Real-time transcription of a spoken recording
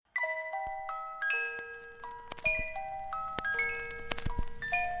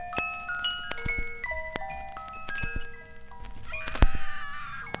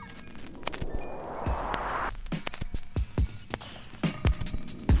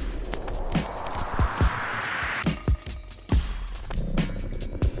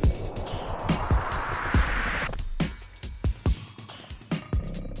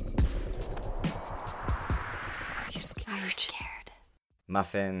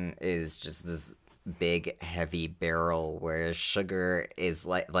Muffin is just this big, heavy barrel, whereas Sugar is has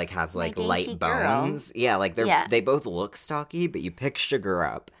My like dainty light girl. bones. Yeah, like they both look stocky, but you pick Sugar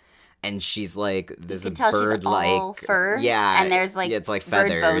up, and she's like this You can tell she's all fur. Yeah, And there's like it's like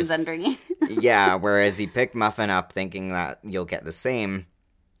bird feathers bones underneath. Yeah, whereas you pick Muffin up thinking that you'll get the same,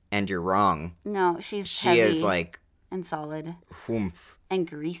 and you're wrong. No, she's She heavy is like and solid whoomph. and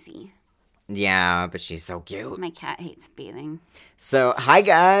greasy. Yeah, but she's so cute. My cat hates bathing. So, hi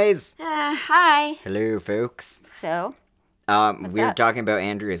guys. Hi. Hello, folks. So, We were up? talking about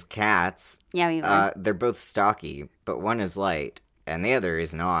Andrea's cats. yeah, we were. They're both stocky, but one is light and the other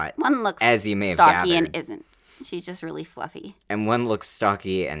is not. One looks as you may have stocky gathered. and isn't. She's just really fluffy. And one looks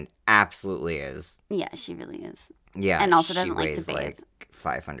stocky and absolutely is. Yeah, she really is. Yeah, And also she doesn't like to weighs bathe. like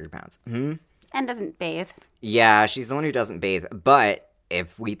 500 pounds. And doesn't bathe. Yeah, she's the one who doesn't bathe. But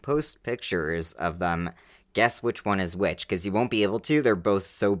if we post pictures of them, guess which one is which, because you won't be able to. They're both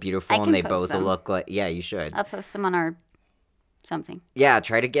so beautiful, I can and they post both them. look like. Yeah, you should. I'll post them on our something. Yeah,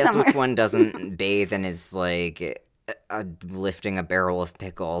 try to guess Somewhere. which one doesn't bathe and is like lifting a barrel of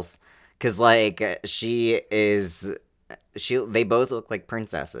pickles. Because like they both look like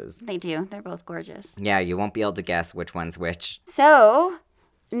princesses. They do. They're both gorgeous. Yeah, you won't be able to guess which one's which. So,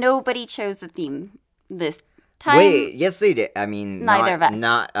 nobody chose the theme this time. Wait, yes they did. I mean, Neither of us.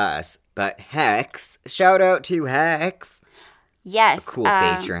 Not us, but Hex. Shout out to Hex, Yes. cool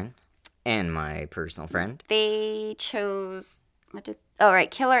patron, and my personal friend. They chose.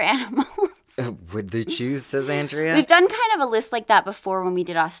 Killer animals. Would they choose, says Andrea? We've done kind of a list like that before when we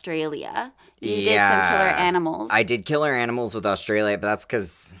did Australia. You did some killer animals. I did killer animals with Australia, but that's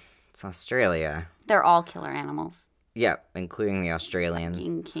because it's Australia. They're all killer animals. Yeah, including the Australians.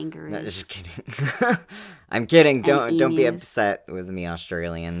 Fucking kangaroos. No, just kidding. I'm kidding. Don't be emus. upset with me,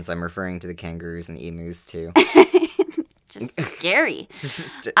 Australians. I'm referring to the kangaroos and emus too. Just scary.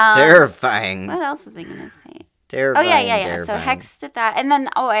 Terrifying. What else was I going to say? Terrifying. Oh, yeah. So terrifying. Hex did that. And then,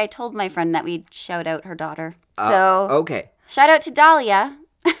 I told my friend that we'd shout out her daughter. So, Okay. shout out to Dahlia.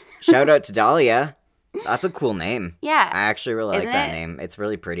 Shout out to Dahlia. That's a cool name. Yeah. I actually really like Isn't that it? name. It's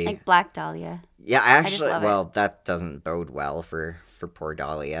really pretty. Like Black Dahlia. Yeah, I actually. love it. Well, that doesn't bode well for poor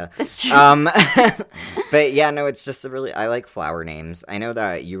Dahlia. It's true. But yeah, no, it's just I like flower names. I know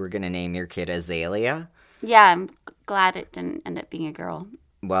that you were gonna name your kid Azalea. Yeah, I'm glad it didn't end up being a girl.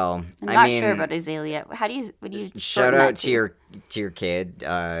 Well, I'm I not mean, sure about Azalea. Would you shout shorten that out to your kid.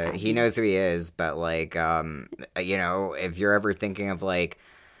 He knows who he is, but like, if you're ever thinking of like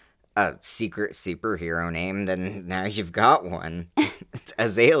a secret superhero name, then now you've got one. It's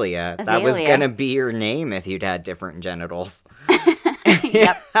Azalea. That was Azalea. gonna be your name if you'd had different genitals.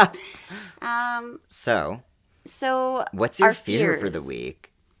 Yep. So, So what's your our fear for fears. the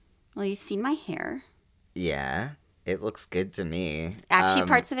week? Well, you've seen my hair. Yeah, it looks good to me. Actually,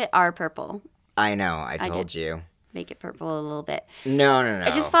 parts of it are purple. I know. I told did. you. Make it purple a little bit. No.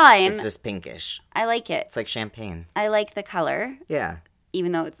 It's just fine. It's just pinkish. I like it. It's like champagne. I like the color, Yeah.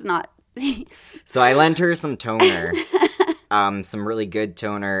 even though it's not. So I lent her some toner, some really good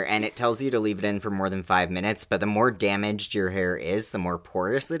toner, and it tells you to leave it in for more than 5 minutes. But the more damaged your hair is, the more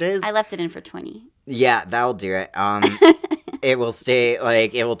porous it is. I left it in for 20. Yeah, that'll do it. It will stay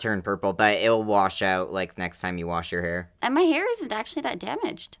it will turn purple, but it'll wash out like next time you wash your hair. And my hair isn't actually that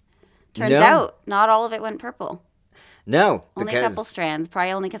damaged. Turns No. out, not all of it went purple. No, Only a because couple strands.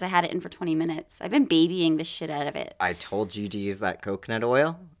 Probably only because I had it in for 20 minutes. I've been babying the shit out of it. I told you to use that coconut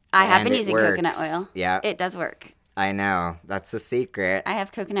oil. I have and been it using works. coconut oil. Yeah, It does work. I know. That's the secret. I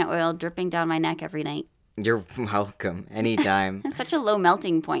have coconut oil dripping down my neck every night. You're welcome. Anytime. It's such a low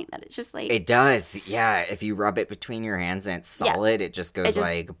melting point that it's just like It does. Yeah, if you rub it between your hands and it's Yeah. solid, it just goes It just-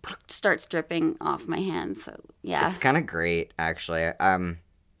 like starts dripping off my hands. So yeah, It's kind of great, actually.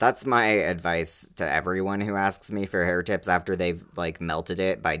 That's my advice to everyone who asks me for hair tips after they've like melted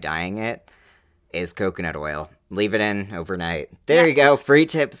it by dyeing it is coconut oil. Leave it in overnight. There Yeah. you go. Free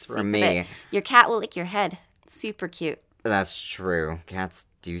tips Think from of me. it. Your cat will lick your head. Super cute. That's true. Cats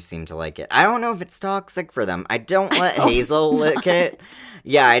do seem to like it. I don't know if it's toxic for them. I don't let Hazel lick it.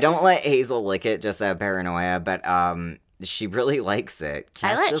 Yeah, I don't let Hazel lick it just out of paranoia, but she really likes it.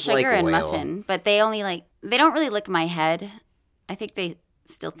 Cats I let just Sugar like and oil. Muffin, but they don't really lick my head. I think they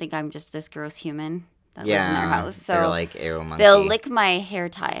still think I'm just this gross human that lives in their house. So they're like, ew, monkey. they'll lick my hair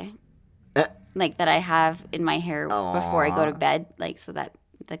tie, Uh. like that I have in my hair before I go to Aw. bed, like so that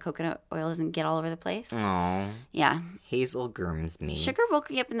the coconut oil doesn't get all over the place. Aw, Yeah. Hazel grooms me. Sugar woke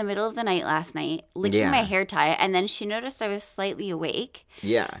me up in the middle of the night last night, licking Yeah. my hair tie, and then she noticed I was slightly awake.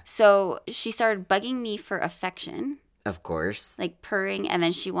 Yeah, So she started bugging me for affection, of course. like purring, and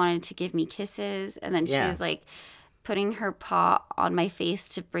then she wanted to give me kisses, and then she Yeah. was like, putting her paw on my face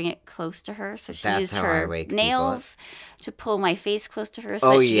to bring it close to her. So she That's used how I her wake nails to pull my face close to her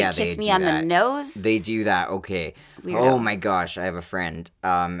so that she could kiss me on the nose. They do that. Okay. Weirdo. Oh my gosh, I have a friend.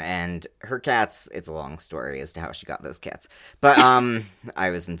 And her cats, it's a long story as to how she got those cats. But I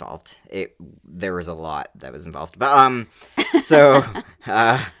was involved. There was a lot that was involved. But so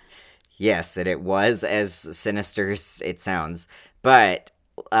yes, and it was as sinister as it sounds. But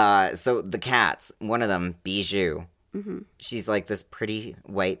so the cats, one of them, Bijou, she's like this pretty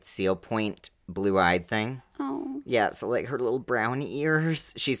white seal point, blue-eyed thing. Oh. Yeah, so like her little brown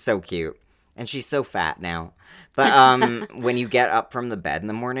ears. She's so cute. And she's so fat now. But when you get up from the bed in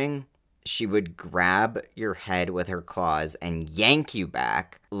the morning, she would grab your head with her claws and yank you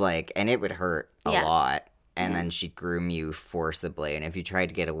back. And it would hurt a lot. And then she'd groom you forcibly. And if you tried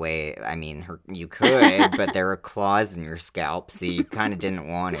to get away, I mean, you could, but there were claws in your scalp, so you kind of didn't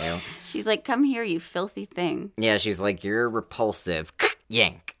want to. She's like, come here, you filthy thing. Yeah, she's like, you're repulsive.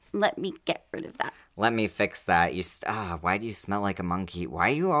 Yank. Let me get rid of that. Let me fix that. Why do you smell like a monkey?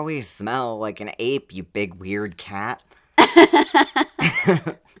 Why do you always smell like an ape, you big weird cat?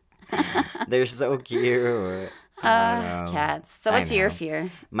 They're so cute. Cats. So what's your fear?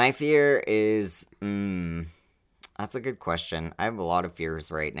 My fear is, that's a good question. I have a lot of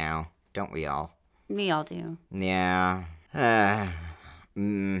fears right now. Don't we all? We all do. Yeah.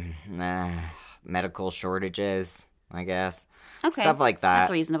 Medical shortages, I guess. Okay. Stuff like that.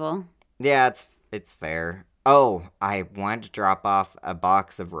 That's reasonable. Yeah, it's fair. Oh, I wanted to drop off a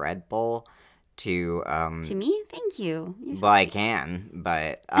box of Red Bull to me? Thank you. I can,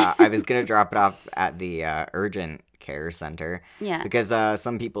 but I was gonna drop it off at the urgent care center. Yeah. Because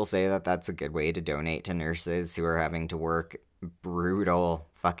some people say that that's a good way to donate to nurses who are having to work brutal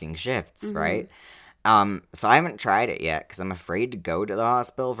fucking shifts, right? So I haven't tried it yet because I'm afraid to go to the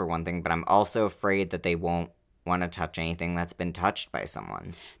hospital for one thing, but I'm also afraid that they won't want to touch anything that's been touched by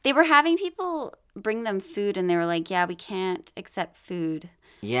someone. They were having people bring them food, and they were like, "Yeah, we can't accept food."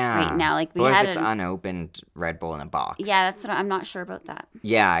 Yeah. Right now, like we what had if it's unopened Red Bull in a box? Yeah, that's what I'm not sure about that.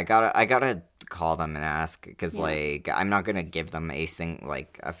 Yeah, I gotta call them and ask because I'm not gonna give them a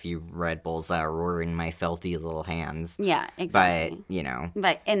few Red Bulls that were in my filthy little hands. Yeah, exactly. But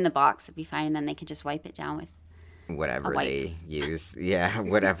but in the box it'd be fine, and then they could just wipe it down with whatever they use. Yeah,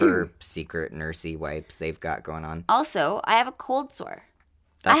 whatever secret nursey wipes they've got going on. Also, I have a cold sore.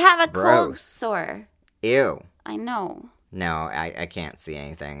 That's I have a gross. cold sore. Ew. I know. No, I can't see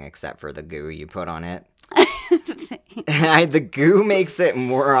anything except for the goo you put on it. The goo makes it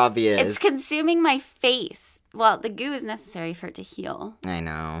more obvious. It's consuming my face. Well, the goo is necessary for it to heal. I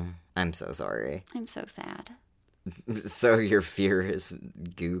know. I'm so sorry. I'm so sad. So your fear is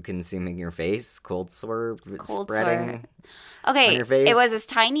goo consuming your face? Cold sore spreading Okay, on your face? It was as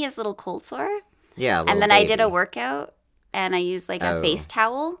tiny as little cold sore. Yeah, and then I did a workout, and I used a face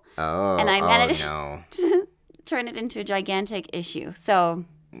towel. Oh, and I managed no. to turn it into a gigantic issue. So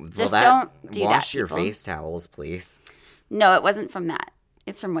just don't do that, Wash your people. face towels, please. No, it wasn't from that.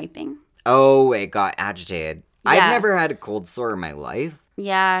 It's from wiping. Oh, it got agitated. Yeah. I've never had a cold sore in my life.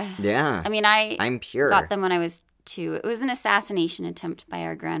 Yeah. Yeah. I mean, I'm pure. got them when I was 2. It was an assassination attempt by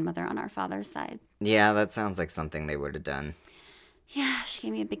our grandmother on our father's side. Yeah, that sounds like something they would have done. Yeah, she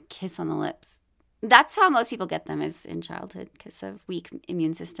gave me a big kiss on the lips. That's how most people get them, is in childhood because of weak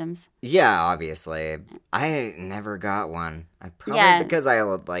immune systems. Yeah, obviously. I never got one. Probably because I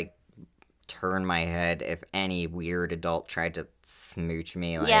would turn my head if any weird adult tried to smooch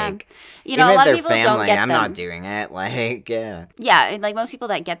me. A even lot if of people family, don't get I'm them. not doing it. Yeah. Yeah, most people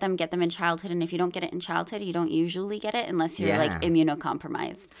that get them in childhood, and if you don't get it in childhood, you don't usually get it unless you're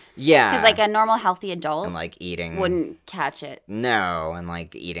immunocompromised. Yeah. Because a normal healthy adult and eating wouldn't catch it. No, and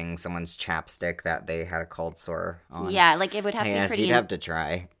eating someone's chapstick that they had a cold sore on. Yeah, it would have to be pretty. You'd have to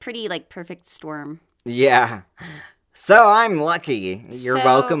try. Pretty perfect storm. Yeah. So I'm lucky. You're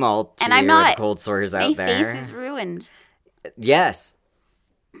welcome, all to I'm not. Cold sores out there. My face is ruined. Yes.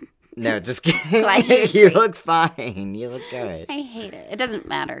 No, just kidding. Glad you look fine. You look good. I hate it. It doesn't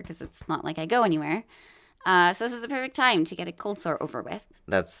matter because it's not like I go anywhere. So this is the perfect time to get a cold sore over with.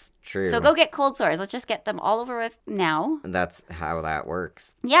 That's true. So go get cold sores. Let's just get them all over with now. That's how that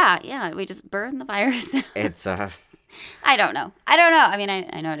works. Yeah. We just burn the virus out. It's I don't know. I mean,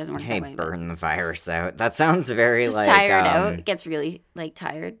 I know it doesn't work hey, that way. burn the virus out. That sounds very just tired out. It gets really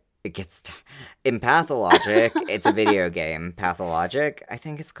tired. It gets in Pathologic. It's a video game. Pathologic, I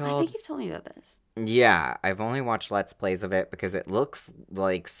think it's called. I think you've told me about this. Yeah, I've only watched Let's Plays of it because it looks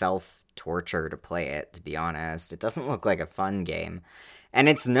like self-torture to play it, to be honest. It doesn't look like a fun game. And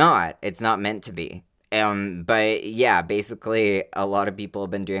it's not. It's not meant to be. But yeah, basically, a lot of people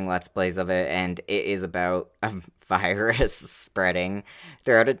have been doing Let's Plays of it, and it is about a virus spreading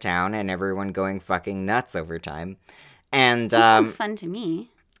throughout a town and everyone going fucking nuts over time. And That sounds fun to me.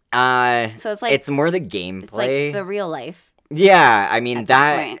 So it's like it's more the it's gameplay. like the real life. Yeah, I mean At this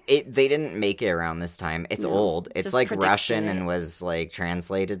that point. they didn't make it around this time. It's No, old. It's just like predicted Russian it. and was like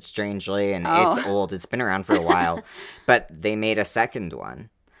translated strangely, and Oh. it's old. It's been around for a while, but they made a second one.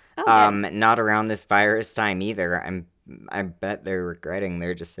 Oh, good. Not around this virus time either. I bet they're regretting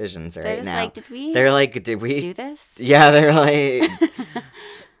their decisions They're right just now. like, did we They're like, did we? do this? Yeah, they're like,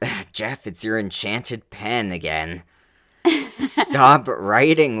 Jeff, it's your enchanted pen again. Stop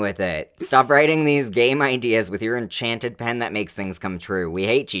writing with it. Stop writing these game ideas with your enchanted pen that makes things come true. We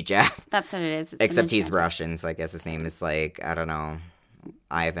hate you, Jeff. That's what it is. It's an Except he's enchanted- Russian, so I guess his name is like, I don't know,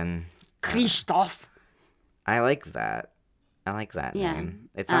 Ivan. Christoph. I like that. I like that Yeah. name.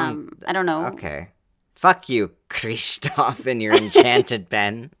 It's I don't know. Okay. Fuck you, Christoph, and your enchanted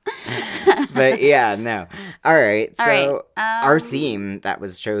pen. But yeah, no. All right. All So right, our theme that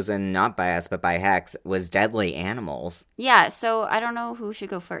was chosen not by us but by Hex was deadly animals. Yeah, so I don't know who should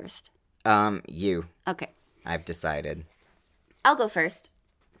go first. You. Okay. I've decided. I'll go first.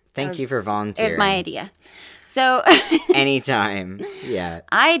 Thank you for It volunteering. was my idea. So Anytime. Yeah.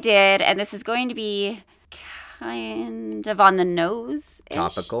 I did, and this is going to be kind of on the nose.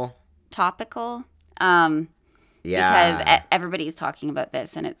 Topical. Topical. Yeah. Because everybody's talking about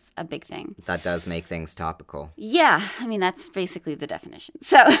this, and it's a big thing. That does make things topical. Yeah, I mean, that's basically the definition.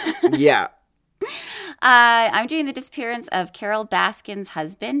 So Yeah. I'm doing the disappearance of Carol Baskin's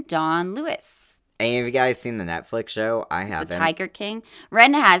husband, Don Lewis. Any of you guys seen the Netflix show? I The haven't. Tiger King.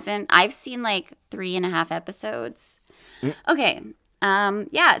 Ren hasn't. I've seen like 3.5 episodes. Okay.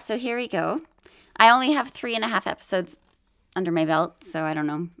 Yeah, so here we go. I only have 3.5 episodes under my belt, so I don't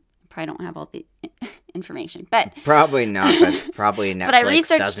know. Probably don't have all the information. But Probably not, but probably Netflix but I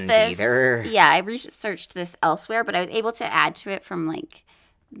researched doesn't this. either. Yeah, I researched this elsewhere, but I was able to add to it from like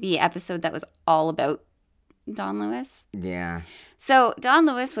the episode that was all about Don Lewis. Yeah. So Don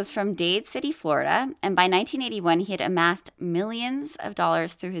Lewis was from Dade City, Florida, and by 1981 he had amassed millions of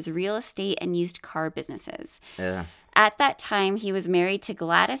dollars through his real estate and used car businesses. Ugh. At that time, he was married to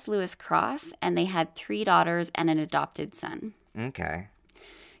Gladys Lewis Cross, and they had 3 daughters and an adopted son. Okay.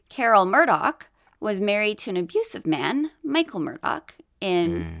 Carol Murdoch was married to an abusive man, Michael Murdoch,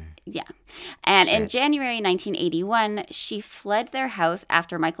 and in January 1981, she fled their house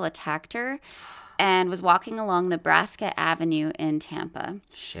after Michael attacked her and was walking along Nebraska Avenue in Tampa.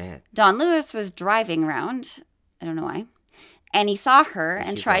 Shit. Don Lewis was driving around, I don't know why, and he saw her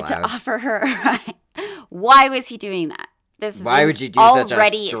and He's tried to allowed. offer her a ride. Why was he doing that? This is Why would you do such a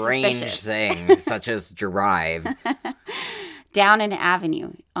already strange suspicious. thing, such as drive? Down an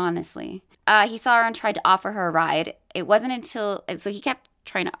avenue, honestly. He saw her and tried to offer her a ride. It wasn't until, and so he kept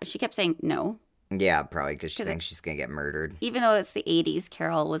she kept saying no. Yeah, probably because she thinks she's gonna get murdered. Even though it's the 80s,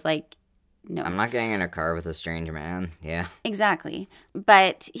 Carol was like, no. I'm not getting in a car with a strange man. Yeah. Exactly.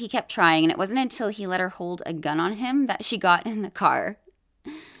 But he kept trying, and it wasn't until he let her hold a gun on him that she got in the car.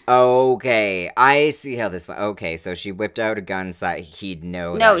 Okay, I see how this went. Okay, so she whipped out a gun so that he'd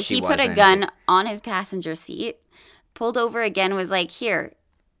know No, that she he put a wasn't- gun on his passenger seat, pulled over again, was like, here,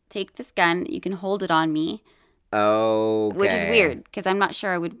 take this gun. You can hold it on me. Okay. Which is weird, because I'm not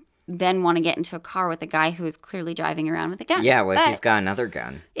sure I would then want to get into a car with a guy who is clearly driving around with a gun. Yeah, what if But he's got another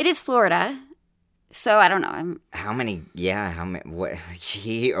gun? it is Florida, so I don't know. How many? Yeah, how many? What?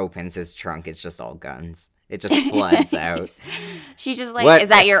 He opens his trunk, it's just all guns. It just floods out. She's just like, What? is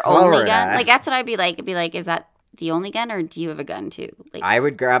that It's your only Florida. gun? Like, that's what I'd be like. I'd be like, is that the only gun, or do you have a gun too? Like, I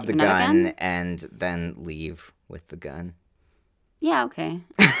would grab You the have another gun, gun? and then leave with the gun. yeah, okay.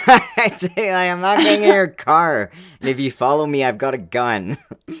 I'd say, like, I'm not getting in your car. And if you follow me, I've got a gun.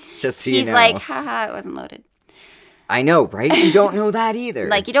 Just so you He's know. like, haha, it wasn't loaded. I know, right? You don't know that either.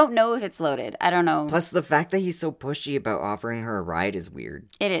 Like, you don't know if it's loaded. I don't know. Plus, the fact that he's so pushy about offering her a ride is weird.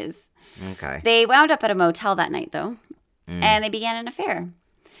 It is. Okay. They wound up at a motel that night, though, and they began an affair.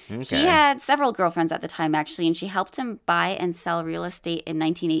 Okay. He had several girlfriends at the time, actually, and she helped him buy and sell real estate in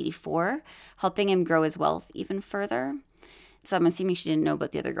 1984, helping him grow his wealth even further. So I'm assuming she didn't know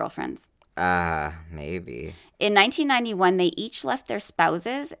about the other girlfriends. Maybe. In 1991, they each left their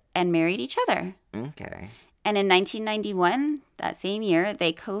spouses and married each other. Okay. And in 1991, that same year,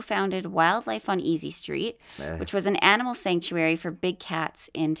 they co-founded Wildlife on Easy Street, which was an animal sanctuary for big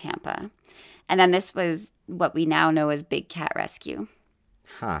cats in Tampa. And then this was what we now know as Big Cat Rescue.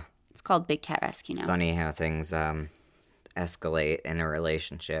 Huh. It's called Big Cat Rescue now. Funny how things escalate in a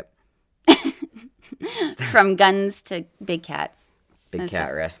relationship. From guns to big cats. Big That's cat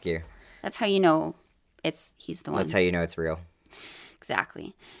just- rescue. That's how you know he's the one. That's how you know it's real.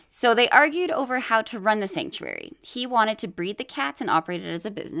 Exactly. So they argued over how to run the sanctuary. He wanted to breed the cats and operate it as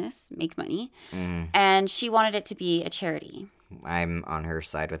a business, make money. And she wanted it to be a charity. I'm on her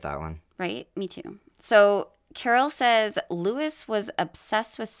side with that one. Right? Me too. So Carol says Lewis was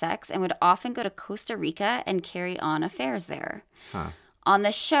obsessed with sex and would often go to Costa Rica and carry on affairs there. Huh. On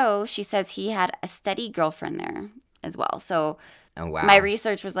the show, she says he had a steady girlfriend there as well. So Oh, wow. my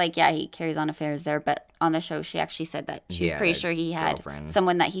research was like, yeah, he carries on affairs there. But on the show, she actually said that she was Yeah, pretty sure he had girlfriend.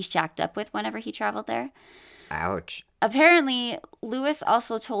 someone that he shacked up with whenever he traveled there. Ouch. Apparently, Lewis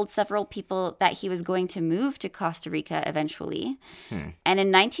also told several people that he was going to move to Costa Rica eventually. And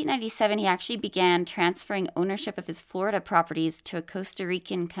in 1997, he actually began transferring ownership of his Florida properties to a Costa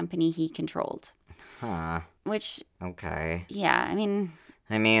Rican company he controlled. Huh. Which, Okay. yeah, I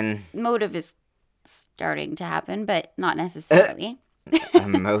mean, motive is starting to happen, but not necessarily. A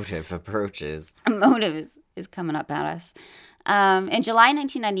motive approaches. A motive is coming up at us. In July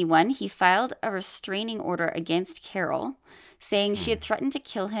 1991, he filed a restraining order against Carol, saying she had threatened to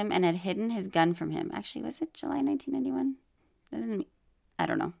kill him and had hidden his gun from him. Actually, was it July 1991? I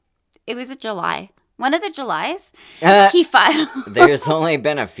don't know. It was a July. One of the Julys, he filed. There's only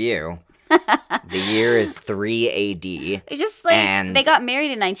been a few. The year is 3 AD. It's just like And- they got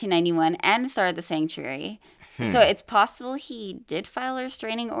married in 1991 and started the sanctuary. So it's possible he did file a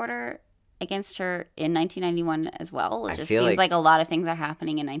restraining order against her in 1991 as well. It I just feel seems like- like a lot of things are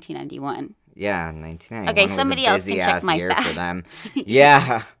happening in 1991. Yeah, 1991 Okay, was somebody a else can check busy-ass my year for them. facts.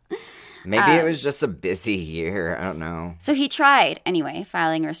 Yeah. Maybe it was just a busy year. I don't know. So he tried, anyway,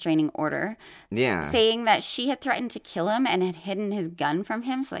 filing a restraining order, Yeah. saying that she had threatened to kill him and had hidden his gun from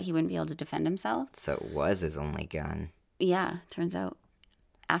him so that he wouldn't be able to defend himself. So it was his only gun. Yeah, turns out.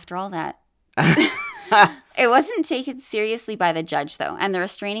 After all that. It wasn't taken seriously by the judge, though, and the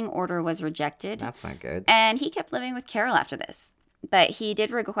restraining order was rejected. That's not good. And he kept living with Carol after this. But he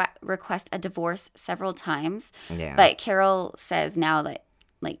did request a divorce several times. Yeah. But Carol says now that,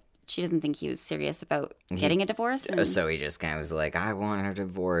 like, she doesn't think he was serious about getting a divorce. And, So he just kind of was like, I want a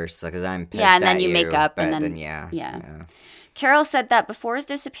divorce because I'm pissed yeah, and then at you make up, but and then yeah. Carol said that before his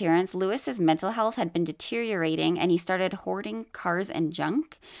disappearance, Lewis's mental health had been deteriorating and he started hoarding cars and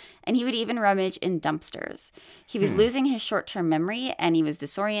junk. And he would even rummage in dumpsters. He was losing his short-term memory and he was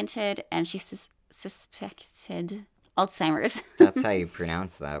disoriented, and she suspected Alzheimer's. That's how you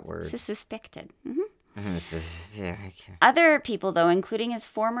pronounce that word. Suspected. Yeah, I can't. Other people, though, including his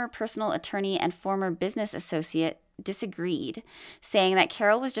former personal attorney and former business associate, disagreed, saying that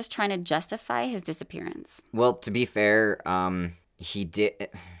Carol was just trying to justify his disappearance. Well, to be fair, he did.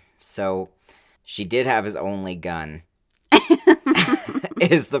 So she did have his only gun.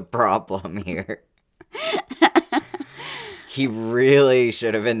 Is the problem here? He really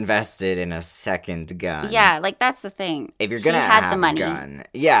should have invested in a second gun. Yeah, like that's the thing. If you're gonna he had have the money. a gun,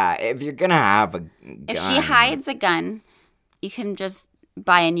 yeah. If you're gonna have a gun, If she hides a gun, you can just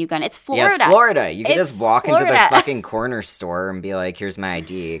buy a new gun. It's Florida. Yeah, it's Florida. You can It's just walk into the Florida. fucking corner store and be like, "Here's my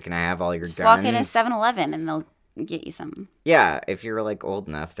ID. Can I have all your Just guns?" walk in a 7-Eleven and they'll get you something. Yeah, if you're like old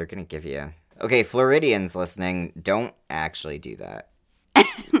enough, they're gonna give you. Okay, Floridians listening, don't actually do that.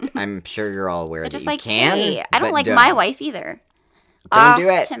 I'm sure you're all aware They're that just you like, can. hey, I don't but like my wife either. Don't Off do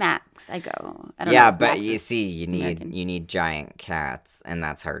it. to Max, I go. I don't know Yeah, if but Max you is- see, you American. need giant cats, and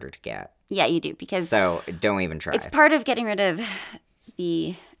that's harder to get. Yeah, you do, because So don't even try. it's part of getting rid of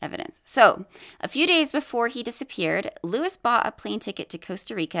the evidence. So, a few days before he disappeared, Lewis bought a plane ticket to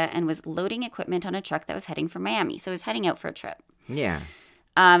Costa Rica and was loading equipment on a truck that was heading for Miami. So, he was heading out for a trip. Yeah,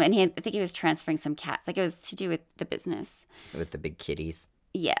 And I think he was transferring some cats. Like, it was to do with the business. with the big kitties.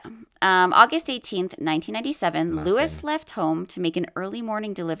 Yeah. August 18th, 1997, Lewis left home to make an early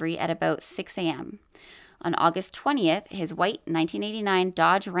morning delivery at about 6 a.m. On August 20th, his white 1989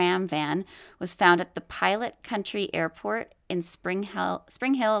 Dodge Ram van was found at the Pilot Country Airport in Spring Hill,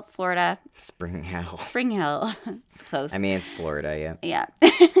 Florida. Spring hell. Spring Hill. It's close. I mean, it's Florida, yeah. Yeah.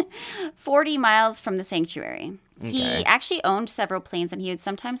 40 miles from the sanctuary. He Okay. actually owned several planes and he would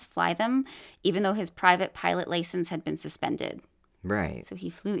sometimes fly them, even though his private pilot license had been suspended. Right. So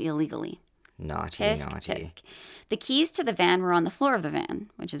he flew illegally. Naughty, Tisk, naughty. tisk. The keys to the van were on the floor of the van,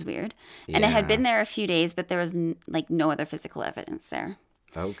 which is weird. And it had Yeah. been there a few days, but there was no other physical evidence there.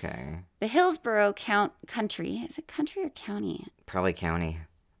 Okay. The Hillsborough Country, is it country or county? Probably county.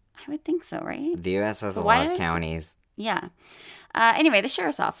 I would think so, right? The U.S. has a Why lot did of I say- counties. Yeah. Anyway, the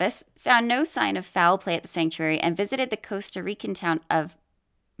sheriff's office found no sign of foul play at the sanctuary and visited the Costa Rican town of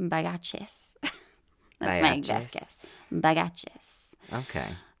Bagaches. That's my best guess. Bagaches. Okay.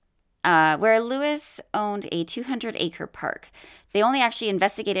 Where Lewis owned a 200-acre park. They only actually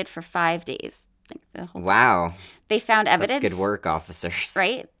investigated for 5 days. Like the whole. Wow. They found evidence. That's good work, officers.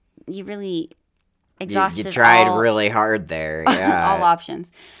 Right? You really exhausted You tried really hard there. Yeah. all options.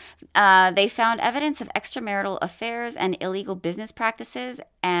 They found evidence of extramarital affairs and illegal business practices,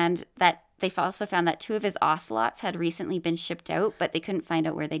 and that they also found that 2 of his ocelots had recently been shipped out, but they couldn't find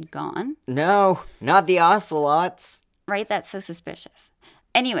out where they'd gone. No, not the ocelots. Right? That's so suspicious.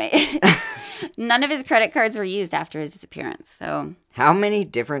 Anyway, none of his credit cards were used after his disappearance. So, how many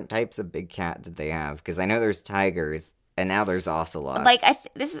different types of big cat did they have? Because I know there's tigers, and now there's ocelots. like,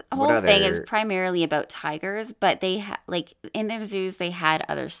 this whole thing is primarily about tigers, but they like in their zoos they had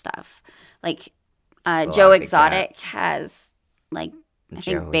other stuff. Like, Joe Exotic has like I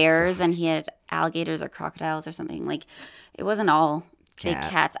think bears, and he had alligators or crocodiles or something. Like, it wasn't all big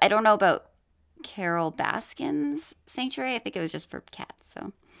cats. I don't know about Carol Baskin's sanctuary. I think it was just for cats.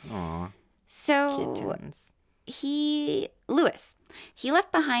 So, Aww. So Kittens. Lewis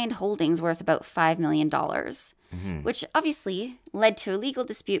left behind holdings worth about $5 million, which obviously led to a legal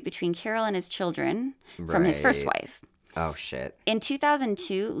dispute between Carol and his children from his first wife. Oh, shit. In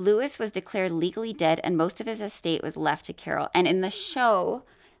 2002, Lewis was declared legally dead, and most of his estate was left to Carol. And in the show,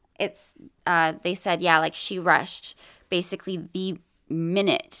 they said, like she rushed basically the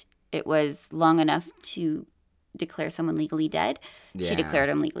minute it was long enough to declare someone legally dead. Yeah. She declared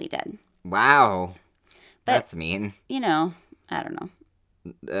him legally dead. Wow. But, that's mean. I don't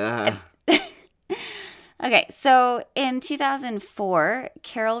know. Okay, so in 2004,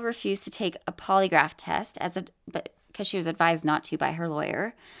 Carol refused to take a polygraph test because she was advised not to by her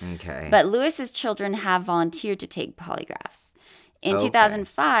lawyer. Okay. But Lewis's children have volunteered to take polygraphs. In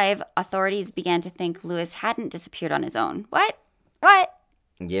 2005, authorities began to think Lewis hadn't disappeared on his own. What?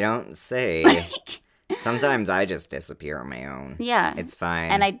 You don't say. Sometimes I just disappear on my own. Yeah. It's fine.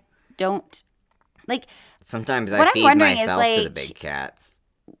 And I don't, like... Sometimes I feed myself to the big cats.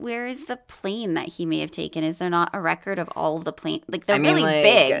 Where is the plane that he may have taken? Is there not a record of all of the planes? Like, they're really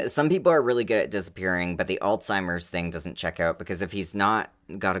big. Some people are really good at disappearing, but the Alzheimer's thing doesn't check out because if he's not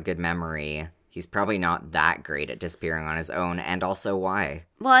got a good memory, he's probably not that great at disappearing on his own. And also, why?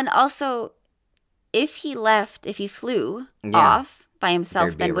 Well, and also, if he flew off by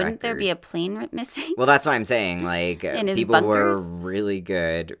himself, then wouldn't there be a plane missing? Well, that's what I'm saying. Like, in his people bunkers? who are really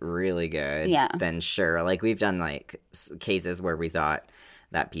good, then sure. Like, we've done, like, cases where we thought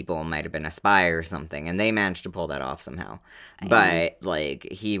that people might have been a spy or something, and they managed to pull that off somehow. But, like,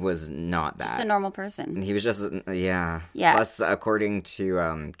 he was not that. Just a normal person. He was just, yeah. Plus, according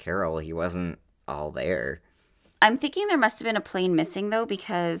to Carol, he wasn't all there. I'm thinking there must have been a plane missing, though,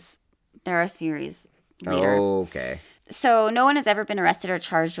 because there are theories later. Oh, okay. So no one has ever been arrested or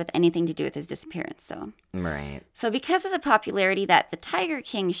charged with anything to do with his disappearance, though. Right. So because of the popularity that the Tiger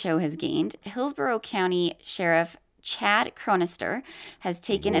King show has gained, Hillsborough County Sheriff Chad Chronister has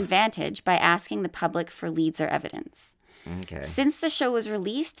taken advantage by asking the public for leads or evidence. Okay. Since the show was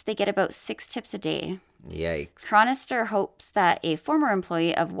released, they get about 6 tips a day. Yikes. Chronister hopes that a former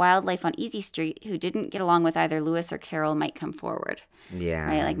employee of Wildlife on Easy Street who didn't get along with either Lewis or Carol might come forward. Yeah.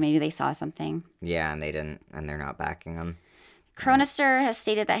 Right? Like maybe they saw something. Yeah, and they didn't, and they're not backing them. Chronister has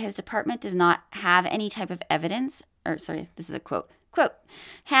stated that his department does not have any type of evidence, this is a quote,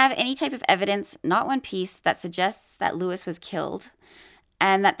 have any type of evidence, not one piece, that suggests that Lewis was killed,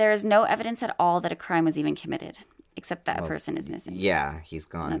 and that there is no evidence at all that a crime was even committed. Except that a person is missing. Yeah, he's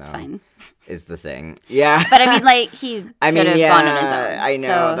gone. That's fine. Is the thing. Yeah. But I mean, like, he could have gone on his own. I know.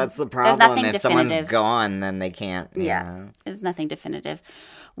 So that's the problem. There's nothing if definitive. Someone's gone, then they can't. Yeah. There's nothing definitive.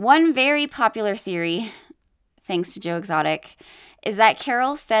 One very popular theory, thanks to Joe Exotic, is that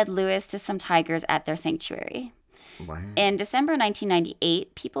Carol fed Lewis to some tigers at their sanctuary. What? In December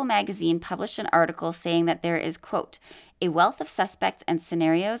 1998, People magazine published an article saying that there is, quote, a wealth of suspects and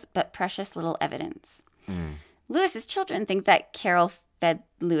scenarios, but precious little evidence. Lewis's children think that Carol fed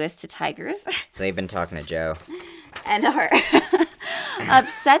Lewis to tigers. So they've been talking to Joe. And are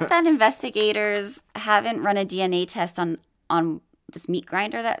upset that investigators haven't run a DNA test on this meat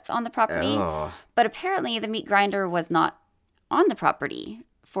grinder that's on the property. Oh. But apparently the meat grinder was not on the property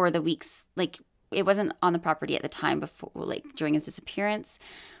for the weeks, like, it wasn't on the property at the time before, like, during his disappearance.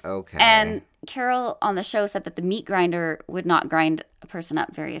 Okay. And Carol on the show said that the meat grinder would not grind a person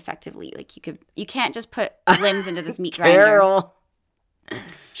up very effectively. Like, you can't just put limbs into this meat grinder. Carol.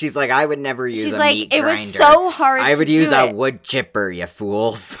 She's like, I would never use a meat grinder. It was so hard I would to use do a wood chipper, you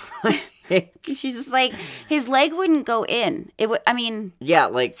fools. She's just like, his leg wouldn't go in. It would. I mean, yeah,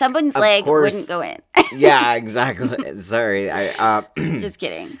 like someone's leg wouldn't go in. Yeah, exactly. Sorry, just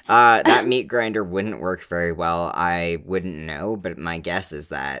kidding. That meat grinder wouldn't work very well. I wouldn't know, but my guess is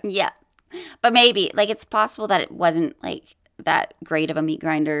that. Yeah, but maybe like it's possible that it wasn't like that great of a meat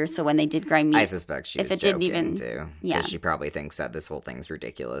grinder. So when they did grind meat, I suspect she was joking too. Yeah. Because she probably thinks that this whole thing's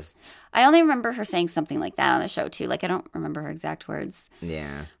ridiculous. I only remember her saying something like that on the show too. Like I don't remember her exact words.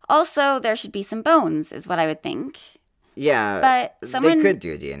 Yeah. Also, there should be some bones, is what I would think. Yeah. But someone they could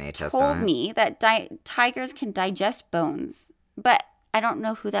do a DNA test told on it. me that tigers can digest bones, but I don't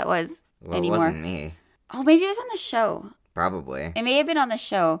know who that was anymore. It wasn't me. Oh, maybe it was on the show. Probably. It may have been on the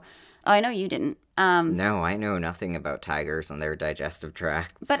show. Oh, I know you didn't. No, I know nothing about tigers and their digestive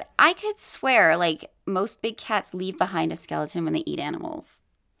tracts. But I could swear, like, most big cats leave behind a skeleton when they eat animals.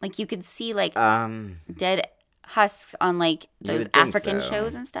 Like, you could see, like, dead husks on, like, those African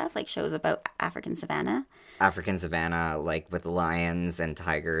shows and stuff. Like, shows about African savanna. African savanna, like, with lions and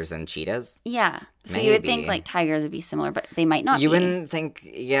tigers and cheetahs? Yeah. So you would think, like, tigers would be similar, but they might not be. You wouldn't think,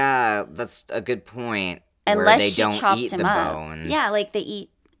 yeah, that's a good point. Unless where they she don't chopped eat him the up. bones. Yeah, like, they eat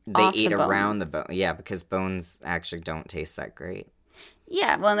around the bone. Yeah, because bones actually don't taste that great.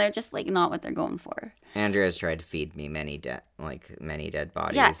 Yeah, well, they're just, like, not what they're going for. Andrea's tried to feed me many dead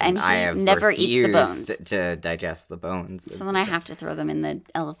bodies. Yeah, and I he have never eats the bones. to digest the bones. So then I have to throw them in the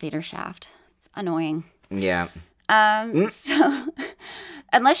elevator shaft. It's annoying. Yeah. So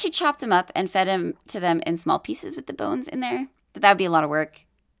unless she chopped him up and fed him to them in small pieces with the bones in there, but that would be a lot of work.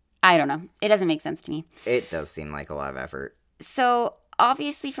 I don't know. It doesn't make sense to me. It does seem like a lot of effort. So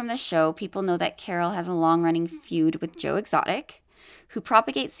obviously from the show, people know that Carol has a long-running feud with Joe Exotic, who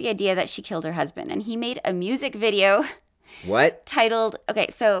propagates the idea that she killed her husband. And he made a music video. What? Titled, okay,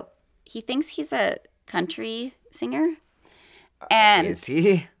 so he thinks he's a country singer. And is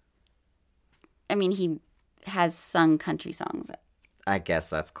he? I mean, he has sung country songs. I guess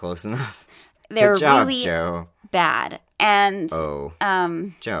that's close enough. They're Good job, really Joe. bad. And Joe.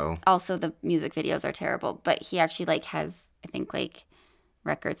 Also the music videos are terrible, but he actually like has, I think, like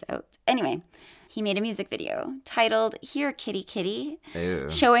records out. Anyway, he made a music video titled Here Kitty Kitty, Ew.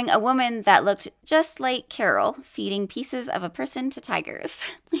 showing a woman that looked just like Carol feeding pieces of a person to tigers.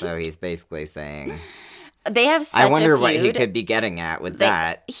 So he's basically saying, they have such a I feud. wonder what he could be getting at with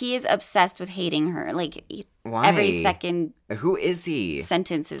that. He is obsessed with hating her. Like Why? every second Who is he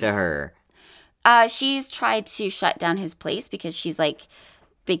sentence is to her? She's tried to shut down his place because she's like,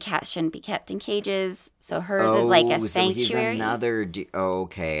 big cats shouldn't be kept in cages. So hers is like a sanctuary. So he's another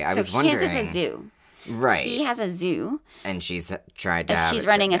okay. I so was wondering. his is a zoo. Right. He has a zoo. And she's tried to have she's it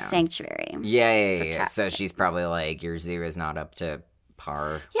running a shut down. sanctuary. Yeah. cats. So she's probably like, your zoo is not up to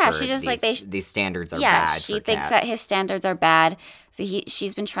par. Yeah, for she just these, these standards are yeah, bad. she for thinks cats. that his standards are bad. So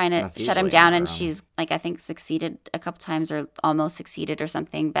she's been trying to That's shut him usually down, not and wrong. she's like, I think succeeded a couple times or almost succeeded or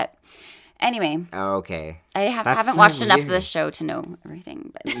something. But anyway, Okay. I That's haven't so watched enough of weird. the show to know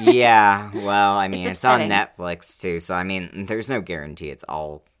everything. But Yeah. Well, I mean, it's on upsetting. Netflix too, so I mean, there's no guarantee it's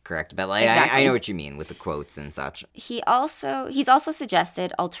all correct. But like, Exactly. I know what you mean with the quotes and such. he's also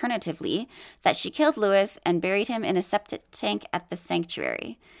suggested, alternatively, that she killed Lewis and buried him in a septic tank at the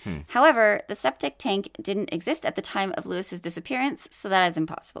sanctuary. However, the septic tank didn't exist at the time of Lewis's disappearance, so that is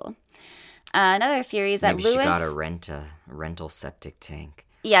impossible. Another theory is that Maybe Lewis, she got a rental septic tank.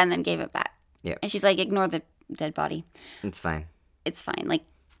 yeah, and then gave it back. Yep. And she's like, ignore the dead body. It's fine. It's fine. Like,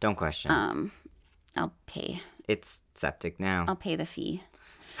 Don't question. I'll pay. It's septic now. I'll pay the fee.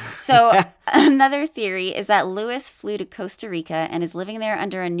 So another theory is that Lewis flew to Costa Rica and is living there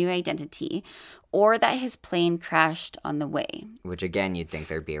under a new identity, or that his plane crashed on the way. Which again, you'd think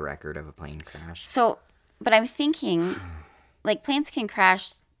there'd be a record of a plane crash. So, but I'm thinking, like, planes can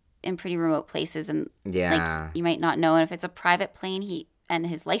crash in pretty remote places, and Yeah. like you might not know. And if it's a private plane, and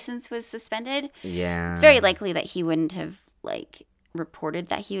his license was suspended, Yeah. it's very likely that he wouldn't have like reported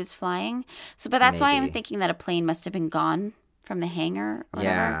that he was flying. So, but that's why I'm Maybe. thinking that a plane must have been gone from the hangar. Or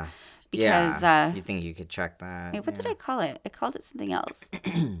whatever. Yeah. Because yeah. You think you could check that? wait, what yeah. did I call it? I called it something else.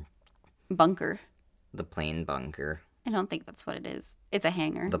 Bunker. The plane bunker. I don't think that's what it is. It's a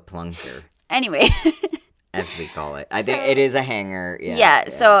hangar. The plunker, Anyway. as we call it. I think it is a hangar. Yeah. Yeah,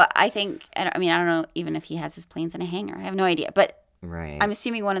 so I think, I don't know even if he has his planes in a hangar. I have no idea. But Right. I'm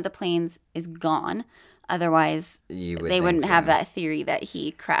assuming one of the planes is gone. Otherwise, You would they think wouldn't so. have that theory that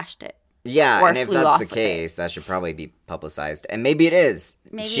he crashed it. Yeah, or and if flew that's off the with it. case, that should probably be publicized. And maybe it is.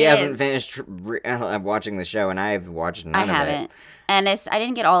 Maybe she it hasn't is. finished watching the show, and I've watched none I of it. haven't. And I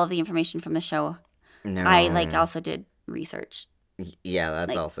didn't get all of the information from the show. No. I also did research Yeah, that's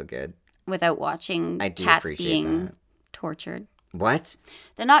like, also good. without watching I do cats appreciate being that. tortured. What?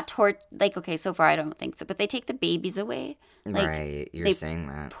 They're not okay, so far I don't think so, but they take the babies away. Like, right, you're they saying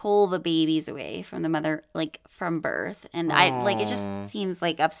that. pull the babies away from the mother, like, from birth. And it just seems,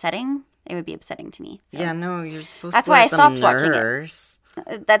 like, upsetting. It would be upsetting to me. So. Yeah, no, you're supposed That's to why let I stopped them watching it. nurse.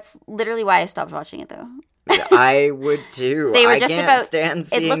 That's literally why I stopped watching it, though. I would too. They were I just can't about. stand It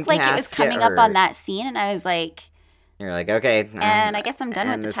seeing looked like it was cats get coming up on hurt. that scene, and I was like, You're like, okay. and I guess I'm done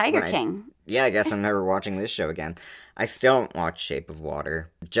with and the this Tiger one King. Yeah, I guess I'm never watching this show again. I still don't watch Shape of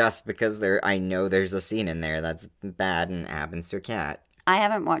Water just because I know there's a scene in there that's bad and it happens to a cat. I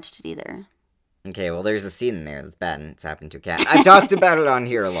haven't watched it either. Okay, well, there's a scene in there that's bad and it's happened to a cat. I've talked about it on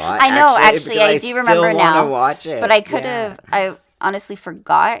here a lot. I know, actually, I because do still remember now, wanna watch it. But I could have. I honestly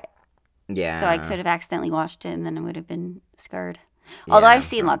forgot, Yeah. so I could have accidentally watched it, and then I would have been scarred. Although Yeah, I've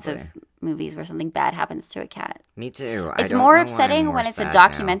seen lots of probably. movies where something bad happens to a cat. Me too. It's more upsetting when it's a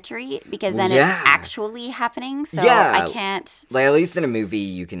documentary because then Yeah. it's actually happening. So Yeah. I can't. Like, at least in a movie,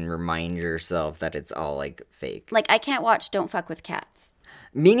 you can remind yourself that it's all, like, fake. Like, I can't watch Don't Fuck with Cats.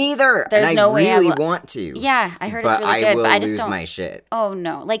 Me neither. There's and no I way I really will- want to. Yeah, I heard but it's really good, I will but I just lose don't. my shit. Oh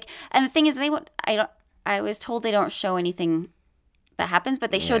no! Like, and the thing is, I was told they don't show anything that happens,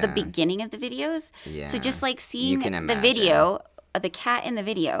 but they show the Yeah. beginning of the videos. Yeah. So just like seeing can the imagine. video, the cat in the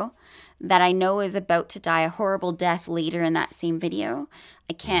video that I know is about to die a horrible death later in that same video,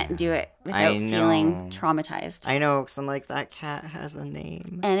 I can't do it without feeling know. traumatized. I know, because I'm like, that cat has a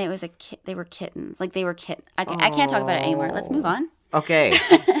name. And it was they were kittens. Like they were I can't talk about it anymore. Let's move on. Okay,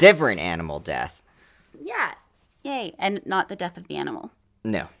 different animal death. Yeah. Yay. And not the death of the animal.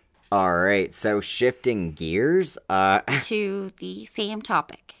 No. All right, so shifting gears, To the same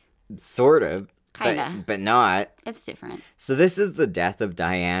topic. sort of, Kinda. but not. It's different. So this is the death of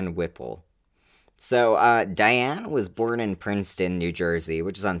Diane Whipple. So Diane was born in Princeton, New Jersey,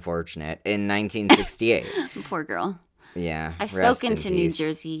 which is unfortunate, in 1968. Poor girl. Yeah. I've rest spoken in to peace. New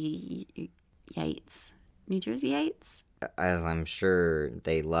Jerseyites. New Jerseyites? As I'm sure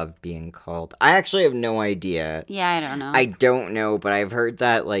they love being called. I actually have no idea. Yeah, I don't know. I don't know, but I've heard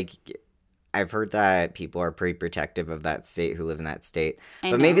that people are pretty protective of that state who live in that state.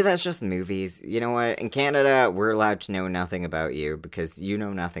 I But know. maybe that's just movies. You know what? In Canada, we're allowed to know nothing about you because you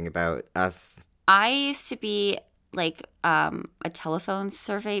know nothing about us. I used to be like a telephone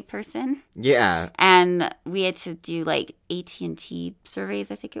survey person, Yeah. and we had to do like AT&T surveys,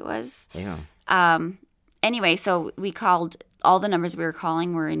 I think it was. Yeah. Anyway, so we called all the numbers we were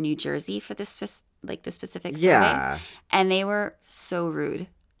calling were in New Jersey for this the specific survey, Yeah. and they were so rude,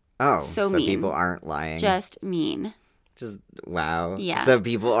 Oh, So so mean. people aren't lying. just mean. Just wow. Yeah. So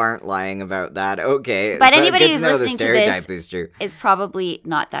people aren't lying about that. Okay. But so anybody good who's to know listening the to this- stereotype is true. It's probably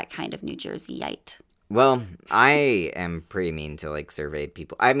not that kind of New Jerseyite. Well, I am pretty mean to like survey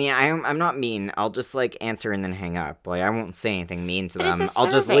people. I mean, I'm not mean. I'll just like answer and then hang up. Like I won't say anything mean to But it's them. a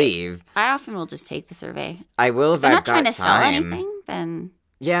I'll just survey. leave. I often will just take the survey. I will if If they're I've not trying got to sell time. anything, then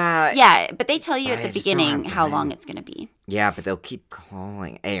Yeah. yeah. But they tell you I at the just don't beginning have how time. long it's going to be. Yeah, but they'll keep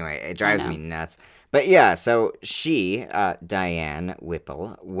calling. Anyway, it drives know. me nuts. But yeah, so she, Diane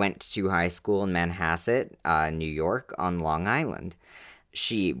Whipple, went to high school in Manhasset, New York, on Long Island.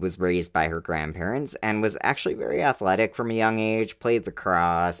 She was raised by her grandparents and was actually very athletic from a young age, played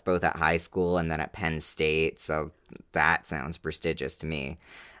lacrosse both at high school and then at Penn State, so that sounds prestigious to me.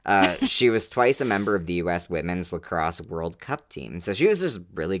 She was twice a member of the U.S. Women's Lacrosse World Cup team, so she was just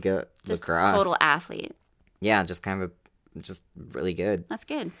really good at Just lacrosse. total athlete. Yeah, just really good. That's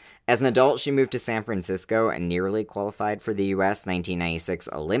good. As an adult, she moved to San Francisco and nearly qualified for the U.S. 1996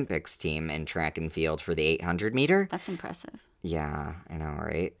 Olympics team in track and field for the 800 meter. That's impressive. Yeah, I know,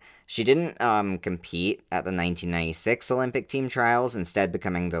 right? She didn't compete at the 1996 Olympic team trials, instead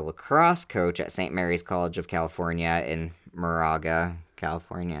becoming the lacrosse coach at St. Mary's College of California in Moraga,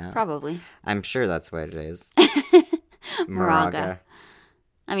 California. Probably. I'm sure that's what it is. Moraga.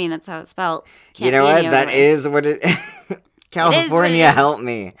 I mean, that's how it's spelled. You Can't know be what? any other That way. is what it. California, is. help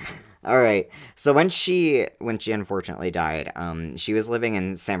me. All right. So when she unfortunately died, she was living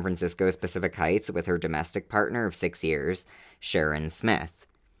in San Francisco's Pacific Heights with her domestic partner of 6 years, Sharon Smith,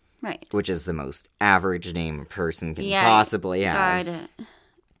 Right. which is the most average name a person can Yeah, possibly have. God.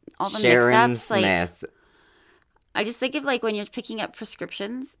 All the Sharon mix-ups. Like, Smith. I just think of like when you're picking up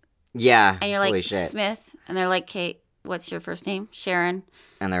prescriptions Yeah. and you're holy like shit. Smith, and they're like, Kate, what's your first name? Sharon.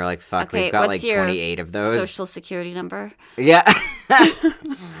 And they're like, fuck, Okay, we've got what's like your 28 of those. Social security number. Yeah.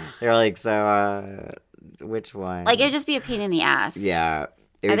 They're like, so, which one? Like, it'd just be a pain in the ass. yeah.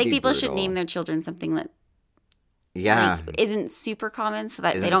 it I would think be people should brutal. name their children something that Yeah. like isn't super common so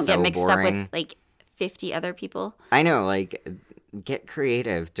that Isn't they don't get so mixed up boring. with like 50 other people. I know, like, get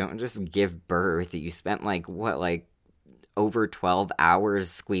creative. Don't just give birth. You spent, like, over 12 hours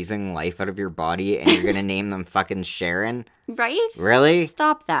squeezing life out of your body, and you're gonna name them fucking Sharon? Right? Really?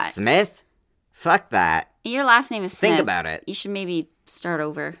 Stop that. Smith? Fuck that. Your last name is Smith. Think about it. You should maybe start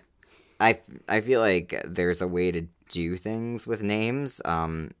over. I feel like there's a way to do things with names.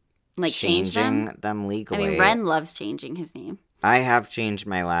 Like change them? changing them I legally. mean, Ren loves changing his name. I have changed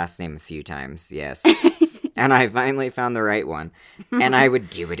my last name a few times, yes. And I finally found the right one. And I would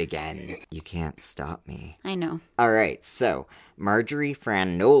do it again. You can't stop me. I know. All right, so Marjorie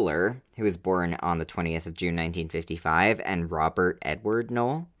Fran Knoller, who was born on the 20th of June, 1955, and Robert Edward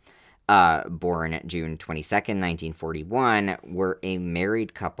Knoll, born June 22nd, 1941, were a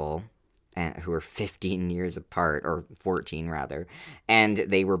married couple who were 15 years apart, or 14 rather, and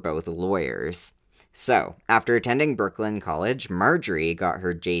they were both lawyers. So, after attending Brooklyn College, Marjorie got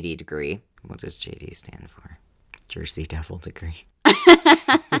her JD degree. What does JD stand for? Jersey Devil degree.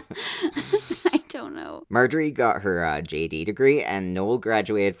 I don't know. Marjorie got her JD degree, and Knoll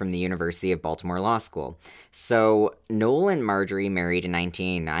graduated from the University of Baltimore Law School. So, Knoll and Marjorie married in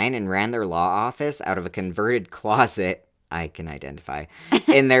 1989 and ran their law office out of a converted closet, I can identify,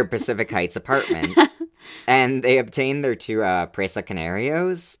 in their Pacific Heights apartment. And they obtained their two Presa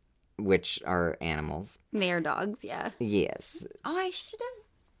Canarios, which are animals. They are dogs, yeah. Yes. Oh, I should have.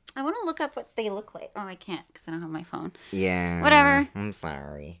 I want to look up what they look like. Oh, I can't because I don't have my phone. Yeah. Whatever. I'm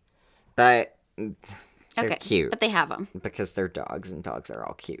sorry. But they're cute. But they have them. Because they're dogs, and dogs are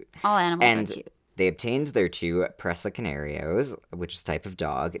all cute. All animals And are cute. they obtained their two Presa Canarios, which is a type of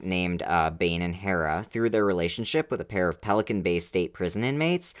dog, named Bane and Hera, through their relationship with a pair of Pelican Bay State Prison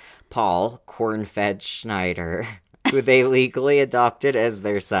inmates, Paul Cornfed Schneider, who they legally adopted as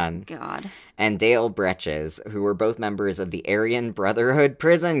their son, God. and Dale Breches, who were both members of the Aryan Brotherhood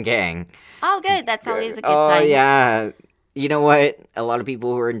prison gang. Oh, good. That's always a good Oh, sign. yeah. You know what? A lot of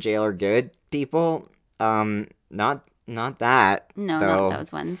people who are in jail are good people. Not that. No, though. not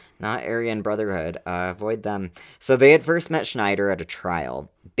those ones. Not Aryan Brotherhood. Avoid them. So they had first met Schneider at a trial.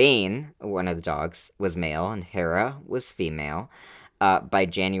 Bane, one of the dogs, was male, and Hera was female. By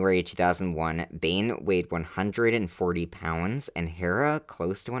January 2001, Bane weighed 140 pounds, and Hera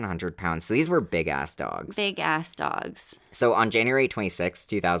close to 100 pounds. So these were big-ass dogs. Big-ass dogs. So on January 26,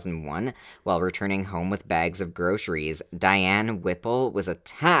 2001, while returning home with bags of groceries, Diane Whipple was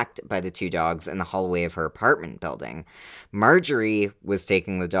attacked by the two dogs in the hallway of her apartment building. Marjorie was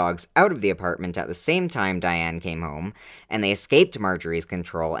taking the dogs out of the apartment at the same time Diane came home, and they escaped Marjorie's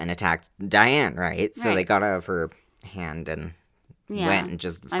control and attacked Diane, right? So they got out of her hand and went and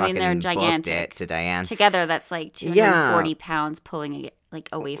just fucking they're booked gigantic. it to Diane. Together, that's like 240 pounds pulling it like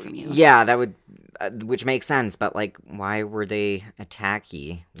away from you. Yeah, that would, which makes sense. But like, why were they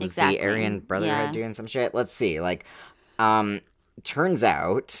attacky? Was Exactly. the Aryan Brotherhood doing some shit? Let's see. Like, turns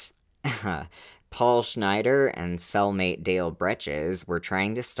out, Paul Schneider and cellmate Dale Breches were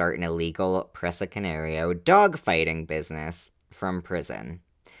trying to start an illegal Presa Canario dogfighting business from prison.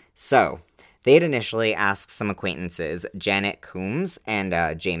 So, they had initially asked some acquaintances, Janet Coombs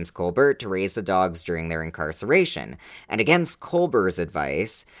and James Colbert, to raise the dogs during their incarceration. And against Colbert's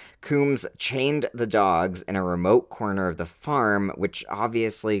advice, Coombs chained the dogs in a remote corner of the farm, which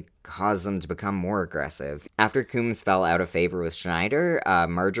obviously caused them to become more aggressive. After Coombs fell out of favor with Schneider,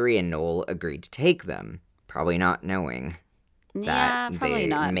 Marjorie and Knoll agreed to take them, probably not knowing. Yeah, probably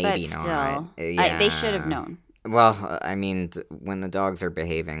not. Maybe but not. still, Yeah. they should have known. Well, I mean, when the dogs are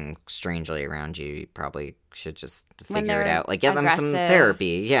behaving strangely around you, you probably should just figure it out. Like, give them some aggressive.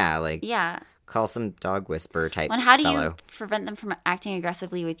 therapy. Yeah, like, Yeah. call some dog whisperer type Well, how do fellow. you prevent them from acting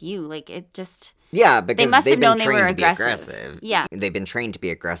aggressively with you? Like, it just... Yeah, because must they've have been known they trained were to be aggressive. aggressive. Yeah. They've been trained to be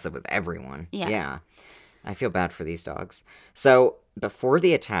aggressive with everyone. Yeah. I feel bad for these dogs. So, before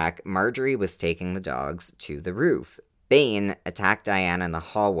the attack, Marjorie was taking the dogs to the roof. Bane attacked Diane in the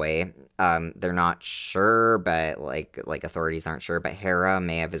hallway. They're not sure, but like authorities aren't sure, but Hera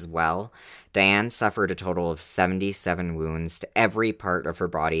may have as well. Diane suffered a total of 77 wounds to every part of her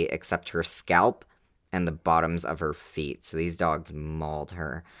body except her scalp and the bottoms of her feet. So these dogs mauled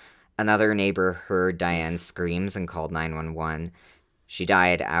her. Another neighbor heard Diane's screams and called 911. She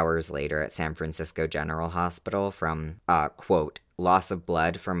died hours later at San Francisco General Hospital from, quote, loss of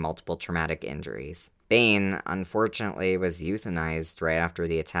blood from multiple traumatic injuries. Bane, unfortunately, was euthanized right after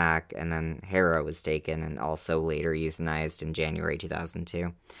the attack, and then Hera was taken and also later euthanized in January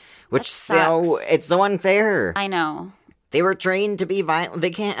 2002. Which it's so unfair. I know. They were trained to be violent. They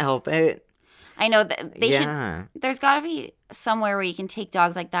can't help it. I know that they should. There's got to be somewhere where you can take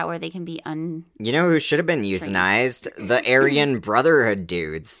dogs like that where they can be You know who should have been euthanized? The Aryan Brotherhood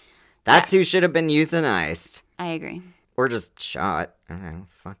dudes. That's who should have been euthanized. I agree. Or just shot. I don't know.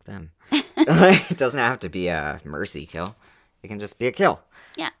 Fuck them. It doesn't have to be a mercy kill. It can just be a kill.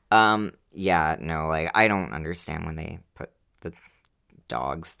 Yeah. Yeah, no, like, I don't understand when they put the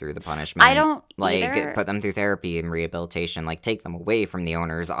dogs through the punishment. I don't like, either. Put them through therapy and rehabilitation. Like, take them away from the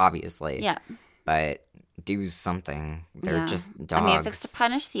owners, obviously. Yeah. But do something. They're just dogs. I mean, if it's to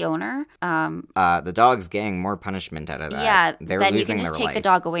punish the owner, the dog's getting more punishment out of that. yeah, They're then you losing can just their take the life.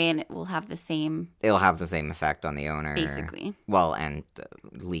 dog away and it will have the same, It'll have the same effect on the owner. basically. Well, and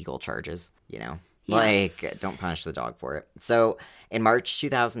legal charges, you know. Yes. Like, don't punish the dog for it. So, in March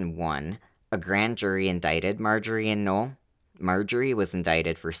 2001, a grand jury indicted Marjorie and Noel. Marjorie was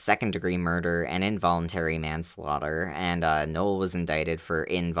indicted for second-degree murder and involuntary manslaughter, and Noel was indicted for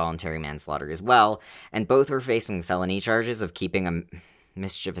involuntary manslaughter as well, and both were facing felony charges of keeping a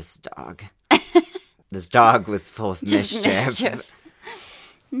mischievous dog. This dog was full of Just mischief.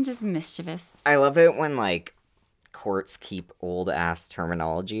 Just mischievous. I love it when, like, courts keep old-ass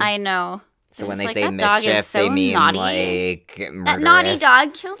terminology. I know. So They're when they just say like, "That dog is mischief, so they mean, naughty. like, murderous. That naughty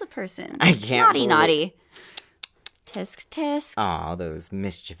dog killed a person. I can't Naughty, believe- naughty. Tisk, tisk. Aw, those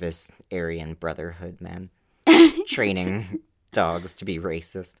mischievous Aryan Brotherhood men. Training dogs to be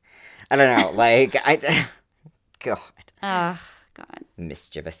racist. I don't know, like, God. Ugh, God.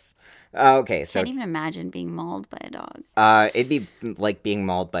 Mischievous. Okay, so Can't even imagine being mauled by a dog. it'd be like being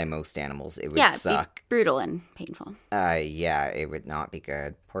mauled by most animals. It would Yeah, it'd suck. be brutal and painful. Yeah, it would not be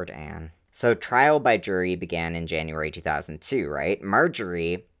good. Poor Diane. So trial by jury began in January 2002, right?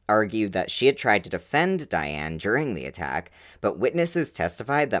 Marjorie argued that she had tried to defend Diane during the attack, but witnesses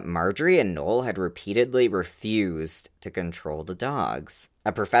testified that Marjorie and Noel had repeatedly refused to control the dogs.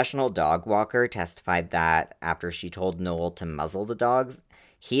 A professional dog walker testified that after she told Noel to muzzle the dogs,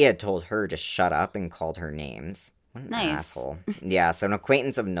 he had told her to shut up and called her names. What an Nice. asshole. Yeah, so an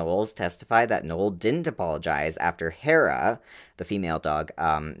acquaintance of Noel's testified that Noel didn't apologize after Hera, the female dog,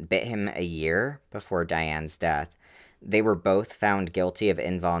 bit him a year before Diane's death. They were both found guilty of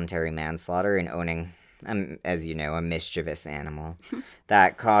involuntary manslaughter and owning, as you know, a mischievous animal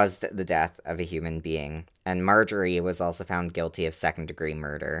that caused the death of a human being. And Marjorie was also found guilty of second-degree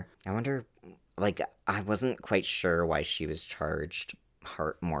murder. I wonder, like, I wasn't quite sure why she was charged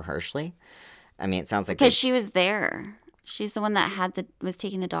more harshly. I mean, it sounds like... Because she was there. She's the one that was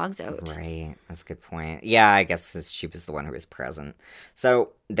taking the dogs out. Right, that's a good point. Yeah, I guess she was the one who was present.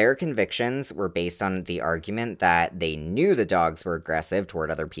 So, their convictions were based on the argument that they knew the dogs were aggressive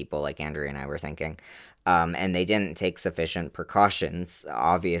toward other people, like Andrea and I were thinking, and they didn't take sufficient precautions,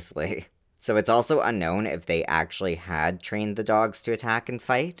 obviously. So it's also unknown if they actually had trained the dogs to attack and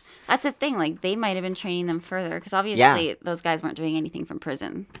fight. That's the thing. Like, they might have been training them further. Because obviously, those guys weren't doing anything from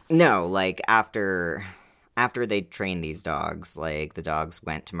prison. No, like, after they trained these dogs, like, the dogs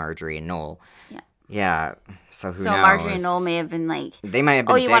went to Marjorie and Noel. Yeah. Yeah, so who knows? So Marjorie and Noel may have been like, they might have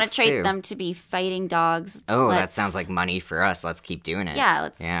been oh, you want to dicks, train too. them to be fighting dogs? Oh, that Let's- sounds like money for us. Let's keep doing it. Yeah,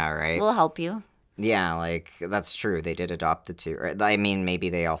 Yeah, right. We'll help you. Yeah, like, that's true. They did adopt the two. I mean, maybe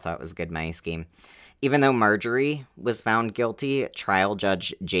they all thought it was a good money scheme. Even though Marjorie was found guilty, trial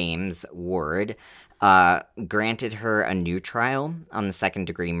judge James Ward granted her a new trial on the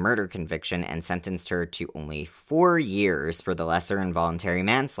second-degree murder conviction and sentenced her to only 4 years for the lesser involuntary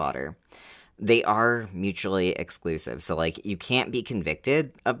manslaughter. They are mutually exclusive, so, like, you can't be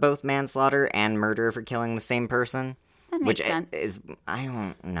convicted of both manslaughter and murder for killing the same person. That makes sense. Is, I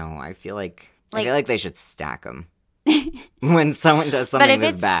don't know, I feel like they should stack them. When someone does something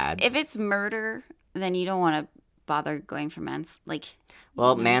this bad. If it's murder, then you don't want to bother going for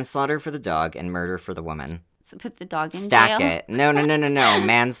Well, manslaughter for the dog and murder for the woman. So put the dog in Stack jail. it. No.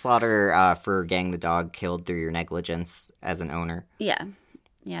 Manslaughter for getting the dog killed through your negligence as an owner. Yeah.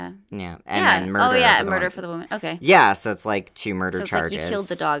 And yeah. then murder. Oh yeah, for the murder woman. for the woman. Okay. Yeah, so it's like 2 murder So it's charges. like you killed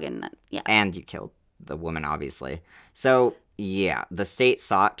the dog and that. Yeah. And you killed the woman, obviously. So, yeah, the state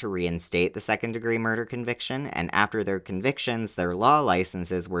sought to reinstate the second-degree murder conviction, and after their convictions, their law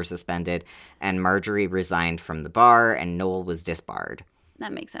licenses were suspended, and Marjorie resigned from the bar, and Noel was disbarred.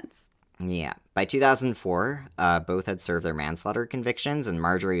 That makes sense. Yeah. By 2004, both had served their manslaughter convictions, and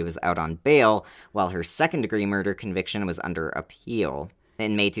Marjorie was out on bail, while her second-degree murder conviction was under appeal.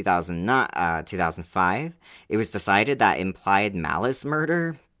 In May 2005, it was decided that implied malice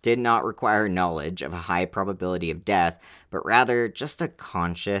murder did not require knowledge of a high probability of death, but rather just a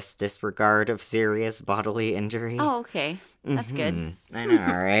conscious disregard of serious bodily injury. Oh, okay. That's good. I know,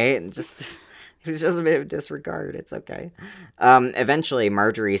 right? It was just a bit of disregard. It's okay. Eventually,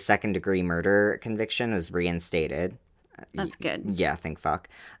 Marjorie's second-degree murder conviction was reinstated. That's good. Yeah, thank fuck.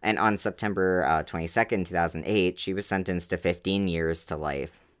 And on September 22nd, 2008, she was sentenced to 15 years to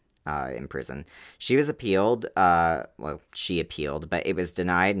life in prison. She was appealed. She appealed, but it was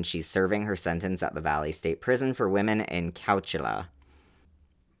denied, and she's serving her sentence at the Valley State Prison for Women in Chowchilla.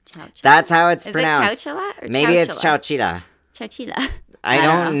 Chowchilla. That's how it's Is pronounced. it Chowchilla or Maybe it's Chowchilla? Chowchilla. Chowchilla. I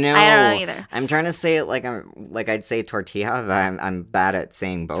don't know. I don't know either. I'm trying to say it like I'd say tortilla, but I'm bad at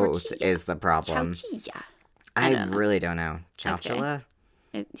saying both. Tortilla. Is the problem? Chowchilla. I don't know. really don't know. Chowchilla?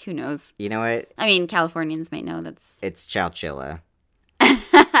 Who knows? You know what? I mean, Californians might know that's. It's chowchilla.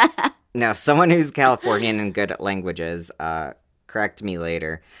 No, someone who's Californian and good at languages, correct me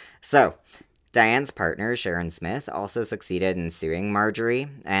later. So, Diane's partner, Sharon Smith, also succeeded in suing Marjorie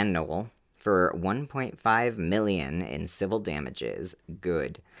and Noel for $1.5 million in civil damages.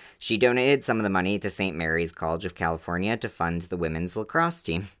 Good. She donated some of the money to St. Mary's College of California to fund the women's lacrosse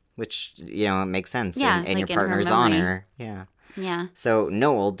team, which, it makes sense in like your in her partner's memory. honor. Yeah. Yeah. So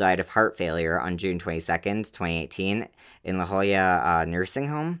Noel died of heart failure on June 22nd, 2018, in La Jolla nursing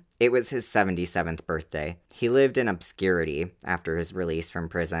home. It was his 77th birthday. He lived in obscurity after his release from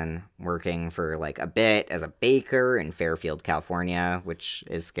prison, working for a bit as a baker in Fairfield, California, which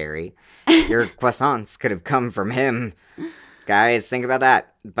is scary. Your croissants could have come from him. Guys, think about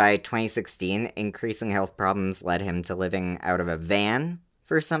that. By 2016, increasing health problems led him to living out of a van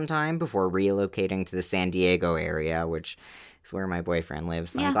for some time before relocating to the San Diego area, which is where my boyfriend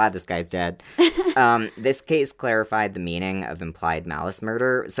lives, so I'm glad this guy's dead. This case clarified the meaning of implied malice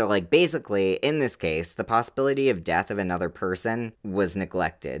murder. So, basically, in this case, the possibility of death of another person was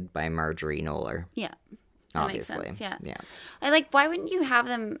neglected by Marjorie Noller. Yeah. Obviously. That makes sense, Yeah. Why wouldn't you have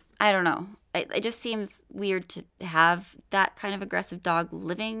them? I don't know. It just seems weird to have that kind of aggressive dog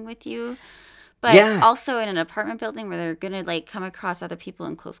living with you. But also in an apartment building where they're going to, come across other people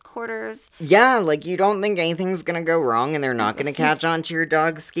in close quarters. Yeah, you don't think anything's going to go wrong and they're not going to catch on to your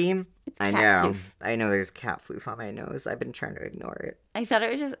dog's scheme? I know. I know there's cat floof on my nose. I've been trying to ignore it. I thought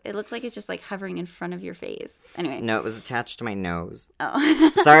it looked like it's just, hovering in front of your face. Anyway. No, it was attached to my nose.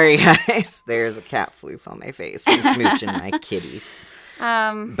 Oh. Sorry, guys. There's a cat floof on my face from smooching my kitties.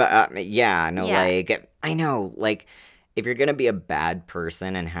 I know, if you're going to be a bad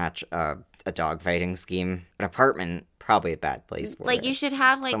person and hatch a dogfighting scheme, an apartment, probably a bad place for it. You should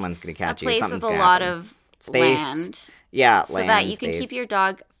have, someone's going to catch a you. place Something's with a gonna lot happen. of Space. land. Yeah, so land, that you space. can keep your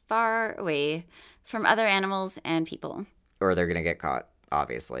dog far away from other animals and people. Or they're going to get caught,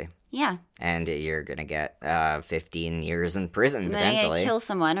 obviously. Yeah. And you're going to get 15 years in prison, and potentially. They're going to kill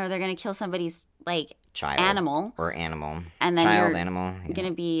someone, or they're going to kill somebody's, child. animal. Or animal. And then Child, you're animal. Yeah. going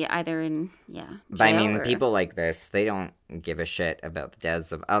to be either in, But I mean, or... people like this, they don't give a shit about the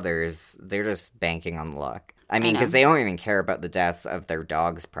deaths of others. They're just banking on luck. I mean, because they don't even care about the deaths of their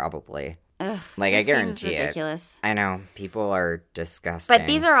dogs, probably. Ugh, I guarantee seems ridiculous. I know. People are disgusting. But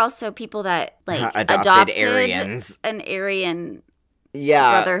these are also people that, adopted Aryans. An Aryan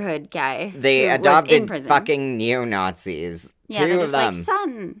Yeah. Brotherhood guy. They who was in adopted prison. fucking neo-Nazis. Yeah, Two they're of just them.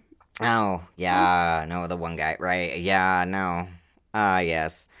 son. Oh, yeah. No, the one guy. Right. Yeah, no.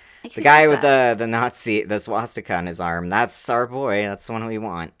 Yes. Like, The who guy does with that? the Nazi, the swastika on his arm. That's our boy. That's the one we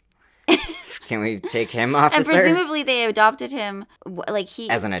want. Can we take him, And officer? presumably they adopted him,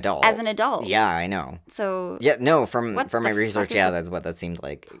 As an adult. As an adult. Yeah, I know. So... Yeah, no, from What my the research, fuck is yeah, the that's what that seemed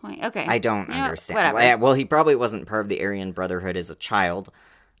like. point? Okay. I don't You know, understand. whatever. Well, he probably wasn't part of the Aryan Brotherhood as a child,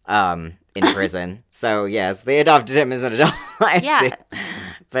 in prison. So yes, they adopted him as an adult. I see.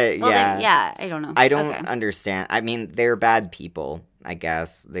 But Well, yeah, I don't know. I don't Okay. understand. I mean, they're bad people. I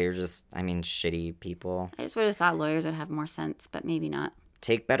guess they're just, shitty people. I just would have thought lawyers would have more sense, but maybe not.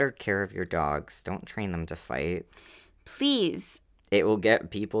 Take better care of your dogs. Don't train them to fight. Please. It will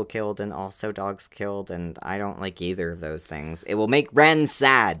get people killed and also dogs killed, and I don't like either of those things. It will make Ren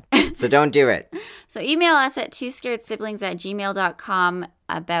sad, so don't do it. So email us at twoscaredsiblings@gmail.com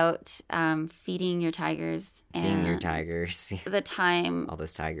about feeding your tigers. Feeding your and tigers. The time All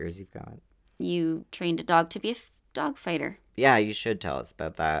those tigers you've got. you trained a dog to be a dog fighter. Yeah, you should tell us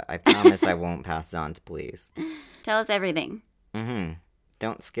about that. I promise I won't pass it on to police. Tell us everything. Mm-hmm.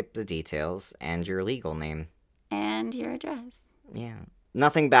 Don't skip the details and your legal name. And your address. Yeah.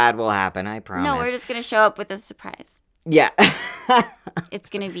 Nothing bad will happen, I promise. No, we're just going to show up with a surprise. Yeah. It's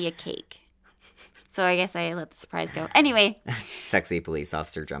going to be a cake. So I guess I let the surprise go. Anyway. Sexy police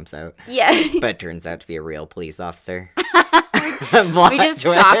officer jumps out. Yeah. But turns out to be a real police officer. We just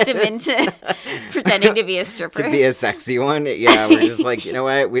talked him into pretending to be a stripper. To be a sexy one. Yeah, we're just like, you know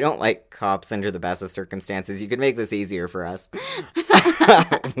what? We don't like cops under the best of circumstances. You could make this easier for us.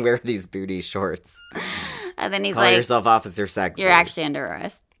 Wear these booty shorts. And then he's Call like, yourself Officer Sexy. you're actually under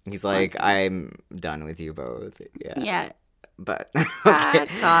arrest. He's like, I'm done with you both. Yeah. Yeah. But, okay.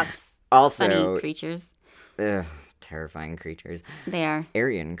 Cops. Also, Funny creatures. terrifying creatures. They are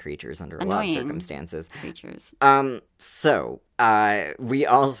Aryan creatures under a lot of Annoying. circumstances. creatures. We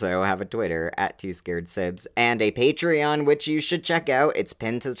also have a Twitter at Two Scared Sibs and a Patreon, which you should check out. It's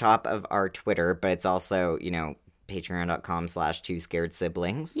pinned to the top of our Twitter, but it's also,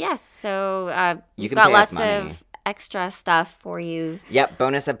 patreon.com/2scaredsiblings. Yes, so You you've can got pay us lots money. of extra stuff for you. Yep,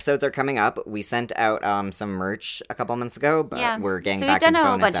 bonus episodes are coming up. We sent out some merch a couple months ago, but Yeah, we're getting so back we've done into a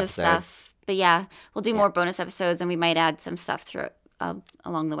whole bonus bunch episodes. of stuff. But yeah, we'll do more bonus episodes, and we might add some stuff through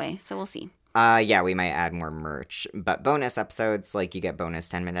along the way. So we'll see. Yeah, we might add more merch, but bonus episodes, like you get bonus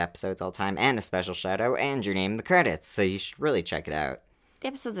 10-minute episodes all the time, and a special shout out, and your name in the credits. So you should really check it out. The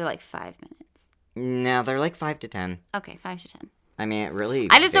episodes are like 5 minutes. No, they're like 5 to 10. Okay, 5 to 10. I mean, it really.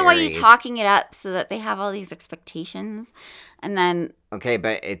 I just don't want you varies. talking it up so that they have all these expectations, and then Okay,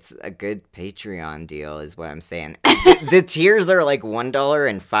 but it's a good Patreon deal, is what I'm saying. The tiers are like $1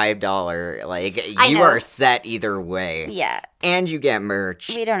 and $5. Like I you know. are set either way, yeah, and you get merch.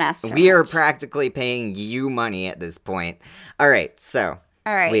 we don't ask for We are much. practically paying you money at this point. All right, so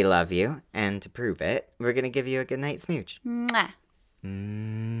All right. we love you, and to prove it, we're gonna give you a good night smooch. Mwah.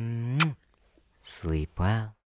 Sleep well.